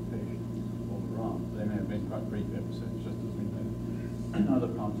occupation all around. They may have been quite brief episodes, just as we know in other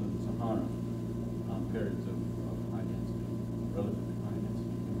parts of the Sahara, periods of high density, relatively high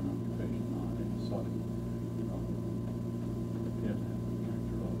density human occupation are episodic. Appear to have the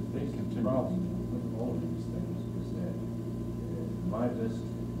character of The basic problem with all of these things is that my best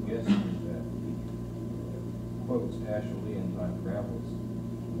guess is that the quotes Ashaline type gravels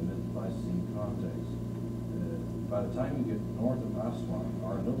in the mid-Pleistocene context, by the time you get north of Aswan,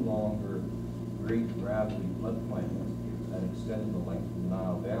 are no longer great gravelly floodplains that extend the length of the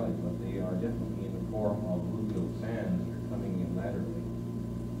Nile Valley, but they are definitely in the form of alluvial sands that are coming in laterally.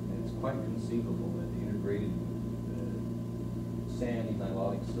 And it's quite conceivable that the integrated sandy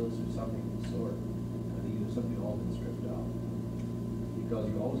Nilotic silts or something of the sort, these are something all been stripped out. Because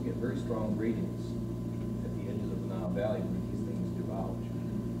you always get very strong gradients at the edges of the Nile Valley where these things divulge.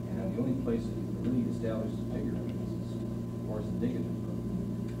 And the only place that you can really establish the figurines is, of course, indicative of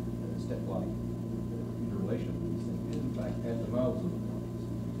step-like interrelation of these things, in fact, at the mouths of the mountains.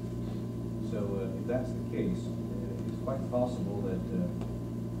 So if that's the case, it's quite possible that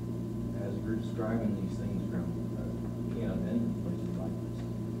as you're describing these things from Keon and places like this,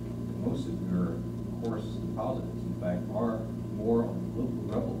 that most of your coarse deposits, in fact, are more local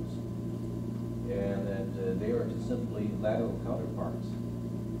rebels, and that they are just simply lateral counterparts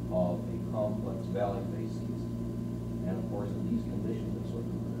of a complex valley basis. And of course, in these conditions, it's sort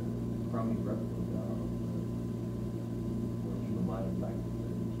of crummy replica of what people might in fact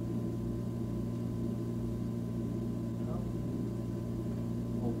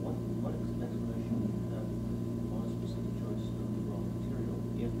Well, what explanation do you have for a specific choice of the raw material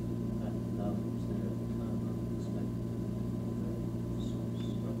if, in fact, the valley was there at the time of the expected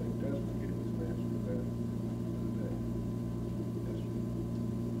source? I think Desmond gave us an answer to that today.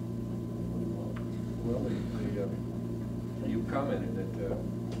 Well, you commented that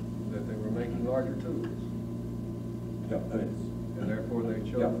they were making larger tools. And therefore they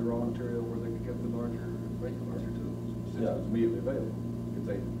chose the raw material where they could get the larger, make the larger tools, since it was immediately available. If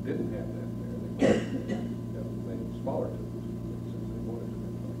they didn't have that there, they would have made smaller tools, since they wanted to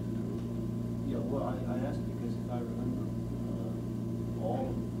make larger tools. Yeah, well, I asked because if I remember, all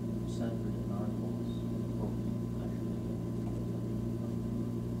of Sanford and Arnold's books actually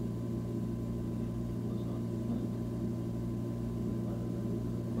was on Flint.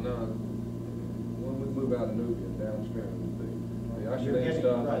 Well, now, when we move out of Nubia and downstream, the Ashaline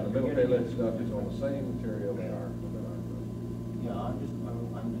stuff and the Middle Paleolithic stuff is on the same material they are. Yeah, I'm just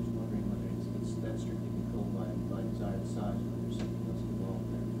wondering whether it's that strictly controlled by desired size, or there's something else involved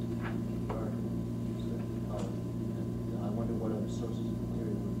there. And I wonder what other sources of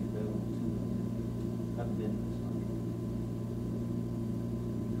material would be available to them that haven't been this long.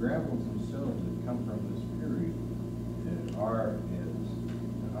 gravels themselves that come from this period are, as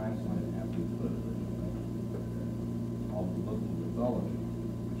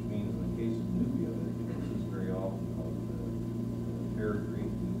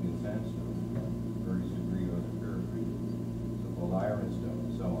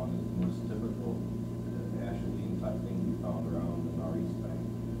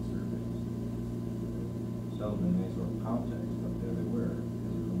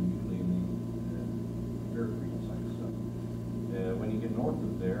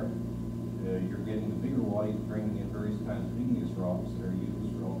you're getting the bigger wadis bringing in various kinds of igneous rocks that are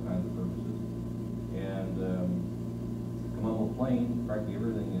used for all kinds of purposes. And Comumble Plain, practically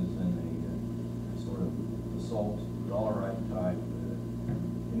everything is in a sort of basalt, dolerite type,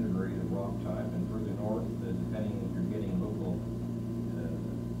 integrated rock type. And further north, depending if you're getting local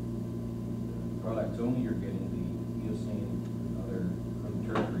products only, you're getting the Eocene and other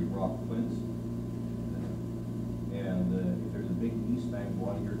tertiary rock flints. And if there's a big east bank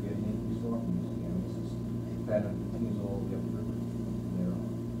wadi, you're getting into these rock museum. This pattern continues all the way up the river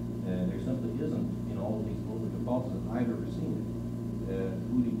there. There simply isn't in all of these older deposits, I've ever seen it,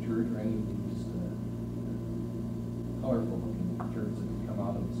 Houthi church or any of these colorful looking churches that have come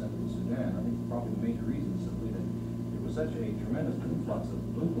out of the central Sudan. I think probably the major reason is simply that there was such a tremendous influx of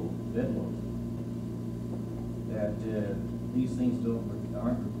local bedloads that these things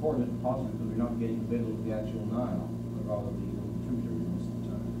aren't recorded possibly because we're not getting the bedload of the actual Nile, but rather the tributaries most of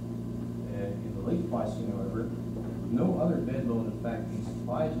the time. In the late Pleistocene, however, no other bedload, in fact, can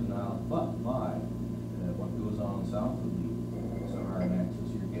supply to the Nile but by what goes on south of the Saharan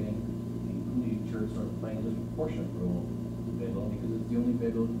axis. You're getting the Houthi church sort of playing a disproportionate role in the bedload because it's the only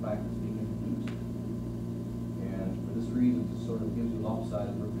bedload, in fact, that's being introduced. And for this reason, it sort of gives you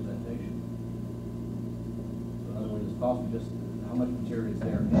lopsided representation. So in other words, it's possibly just how much material is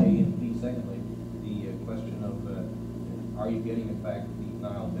there, A, and B, secondly, the question of are you getting, in fact, the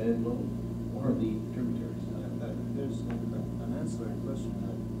Nile bedload or the tributaries? There's an ancillary question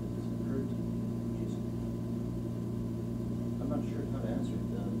that has occurred to me, which is, I'm not sure how to answer it.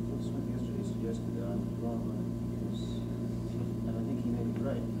 Phil Smith yesterday suggested that I'm wrong on it because, and I think he may be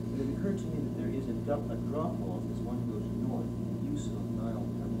right, but it occurred to me that there is a drop-off as one goes north in the use of Nile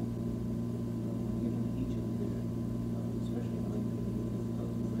pebble, given Egypt there, especially in late period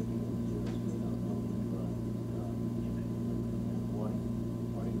of breaking of materials made out of Egypt and Wadi.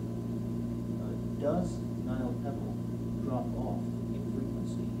 Does Nile pebble drop off in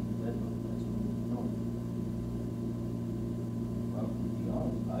frequency in bedrock as we move north? Well, to be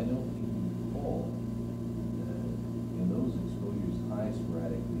honest, I don't even recall in those exposures high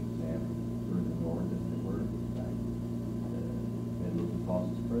sporadically examined further north than there were, in fact, bedrock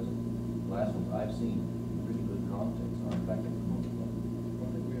deposits present. The last ones I've seen in pretty good context are, in fact, in Comumble Plain.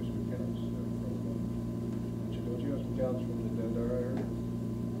 I think we have some accounts from, don't you have some accounts from the Dandara area?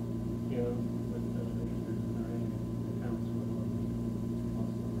 Yeah, but there are any accounts with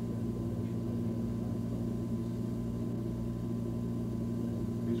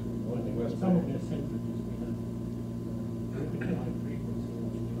These were one in the West some of Bank. their centrifuges we have very high frequency,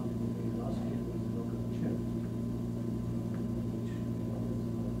 which we not really last year was the local chip, which is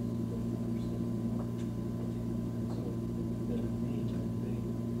 30%. And so that means that they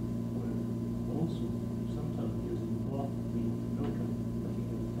were also sometimes using block the local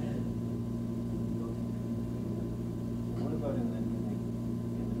What about in the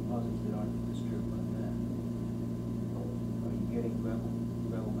deposits that aren't disturbed by that? Are you getting gravel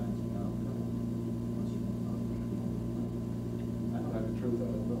bands of Nile pebble once you move on? I don't have the truth, I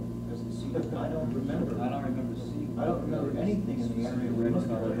don't know. I don't remember. I don't remember seeing. I don't remember anything in the area where it's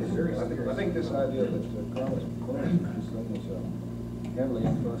not. I think this idea that Carl is proposing, this thing is heavily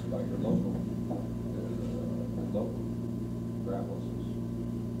influenced by your local gravels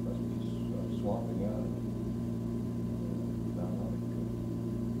must be swamping out.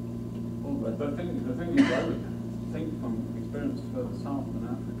 Well, the thing is, I would think from experience further south in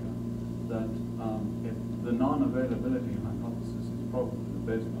Africa that if the non-availability hypothesis is probably the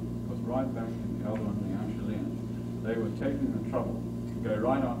best one, because right back in the Elder and the Achillean, they were taking the trouble to go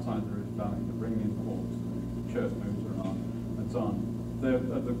right outside the Rift Valley to bring in forks, the church moves around, and so on.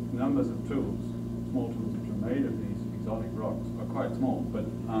 The numbers of tools, small tools which are made of these exotic rocks, are quite small, but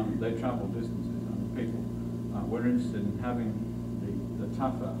they travel distances, and people were interested in having the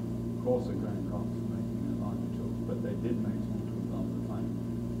tougher, coarser grain rocks for making their larger tools, but they did make small tools out of the fine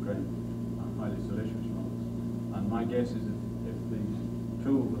grain, highly siliceous rocks. And my guess is if the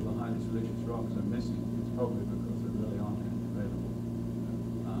tools with the highly siliceous rocks are missing, it's probably because there really aren't any available,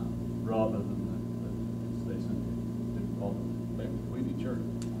 rather than that they simply didn't bother. Maybe we need church.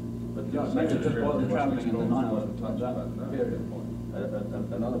 But yeah, maybe just bother traveling in the Nile at that period.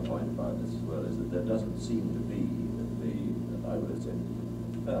 Another point about this as well is that there doesn't seem to be I would have said,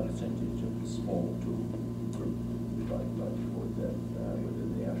 a fair percentage of the small tool group, like you call it that,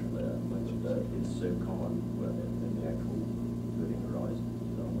 within the Achillean, which is so common in the actual living horizons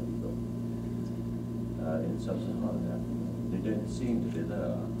in sub-Saharan Africa. They don't seem to be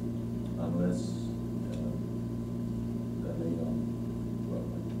there unless they're laid on, well,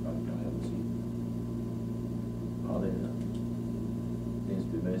 I haven't seen. Are they there? Seems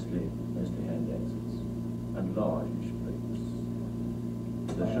to be most mostly hand axes and large bricks.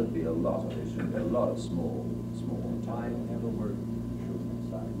 There should be a lot of small I never worked shooting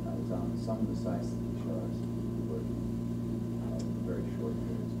site. I was on some of the sites that you showed us, working very short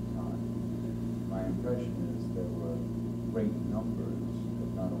periods of time. My impression is there were great numbers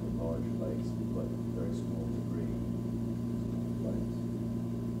of not only large lakes, but very small debris, small lakes.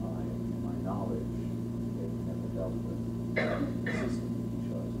 My knowledge, they've never dealt with the system that you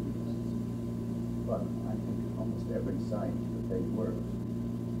showed us. But I think almost every site that they worked,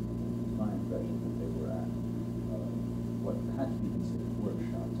 my impression that they were at what had to be considered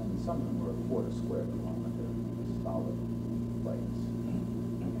workshops. I mean, some of them were a quarter square kilometer solid plates.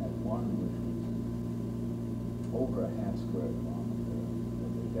 We had one which was over a half square kilometer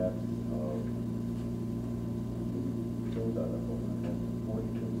with a depth of, we filled that up over 40,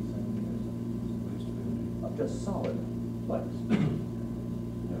 50 centimeters of just solid plates.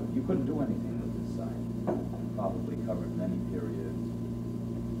 You couldn't do anything with this site. Probably covered many periods,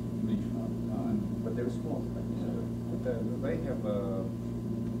 huge amount of time, but they were small plates. They have,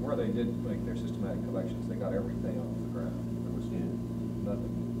 where they did make their systematic collections, they got everything off the ground. There was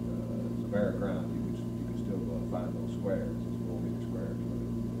nothing, it was a bare ground. You could still go and find those squares, those 4 meter squares.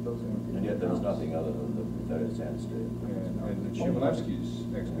 and yet there was nothing other than the sandstone. And Shimoleski's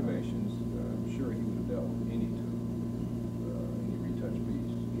excavations, I'm sure he would have dealt with any tool, any retouched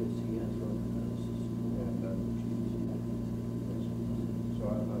piece. Yes, he has run analysis. So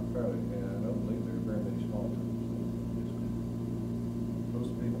I'm fairly, I don't believe there are very many small tools.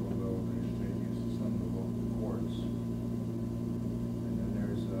 Most people, though, they use some of the local quartz. And then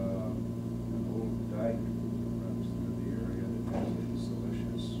there's an old dike that runs through the area that has a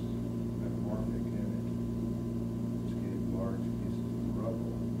silicious metamorphic in it, which gave large pieces of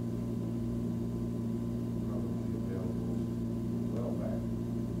rubble, probably available well back.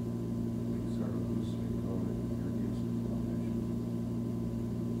 We sort of loosely call it irrigation formation.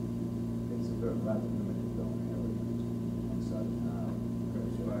 It's a very rather limited zone area inside of Nile.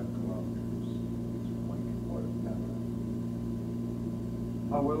 5 kilometers. It's one part of Canada.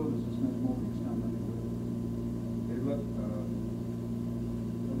 How well does this metamorphic stand up to weather? They look,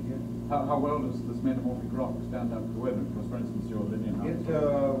 How well does this metamorphic rock stand up to weather? Because, for instance, your linear it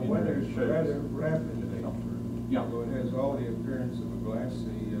weathers rather rapidly. Yeah. So it has all the appearance of a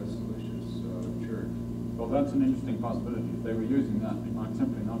glassy, silicious chert. Well, that's an interesting possibility. If they were using that, it might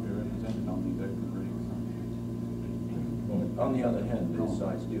simply not be represented on these open rigs. On the other hand, these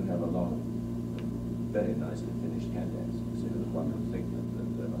sites do have a lot of very nicely finished hand axes. One would think that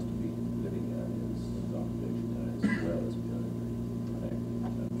there must be living areas and occupation areas as well as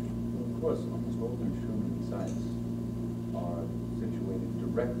Of course, almost all the Schumann sites are situated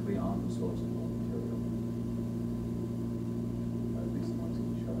directly on the source of raw material. At least the ones that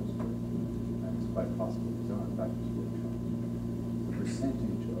we showed us. And it's quite possible these are in fact just workshops. The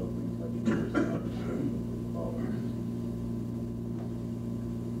percentage of retouched is low.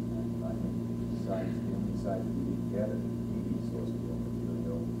 And I think the only site that we didn't get it, any source of raw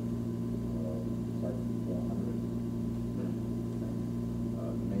material, like 400.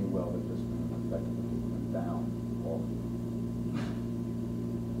 May well have just been effectively went down all of them.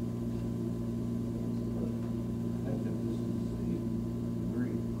 I think that this is a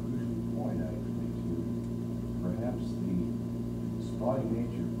very crucial point, actually, to perhaps the spotty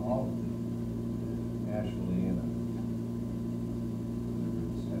nature of the Ashleana, whatever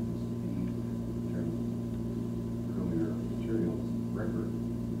this happens to be in terms of earlier materials record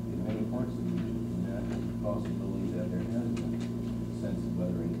in many parts of Egypt, and that is a possibility that there has been a sense of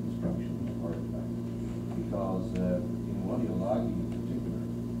weathering construction artifact. Because in Wadi Alagi in particular,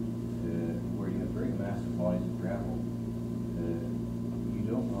 where you have very massive bodies of gravel, you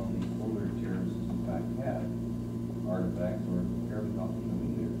don't on the older terraces in fact have artifacts or fairly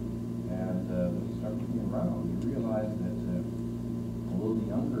familiar. And when you start looking around, you realize that although the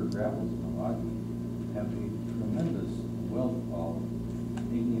younger gravels in Alagi have a tremendous wealth of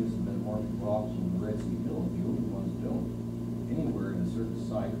igneous and metamorphic rocks from the Red Sea Hill, the older ones don't anywhere in a certain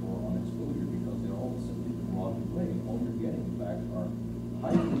site or on exposure because they're all simply commodity grade. All you're getting, in fact, are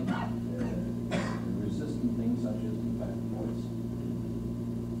highly resistant things such as the fact quartz.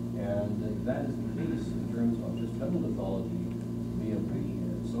 And if that is the case in terms of just pebble lithology via the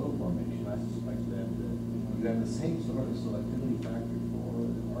soil formation, I suspect that you have the same sort of selectivity factor for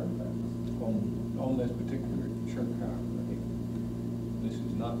artifacts. On this particular church, however, I think this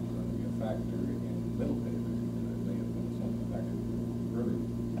is not going to be a factor in middle pavement. It may have been something factor in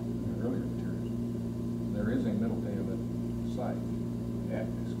earlier materials. There is a middle pavement site at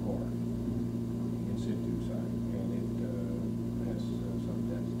this core, in situ site, and it has some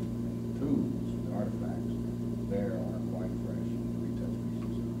density.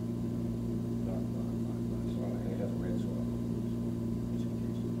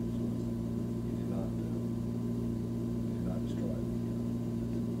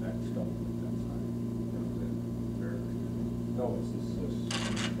 No, it's this,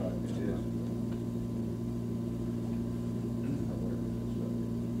 it is.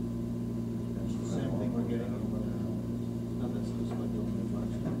 Same thing we're getting in one now. Not that's just like open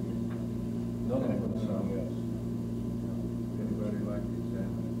much. No, yes. Anybody like to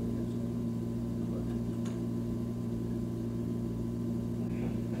examine it?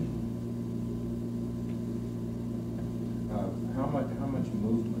 How much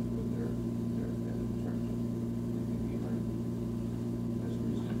movement would there have been in terms of behavior as a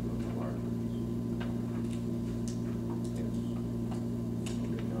result of the large piece? It's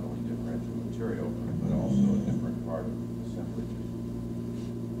not only differential material, but also a different part of the assemblage.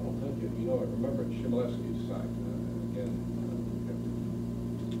 Well, thank you. You know, I remember at Shimoleski's site, again, we have to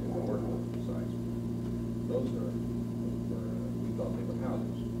work with the sites. Those were we thought they were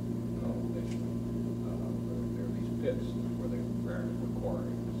houses. No, they're these pits where they were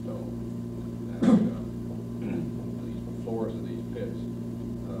quarrying the stone. And the floors of these pits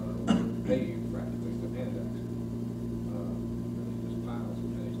were paved practically with hand axes. Really just piles of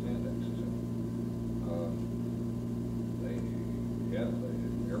finished hand axes.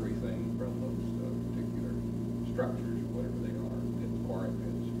 Everything from those particular structures, whatever they are, pits, quarry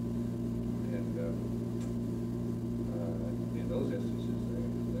pits. And in those instances,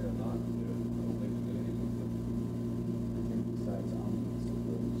 they're not, I don't think there's any movement. I think besides omnibus,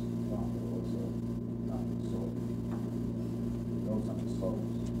 those rock are also not sold. Those on the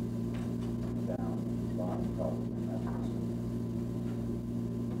slopes, down, bottom, probably.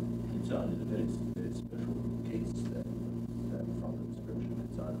 It's on the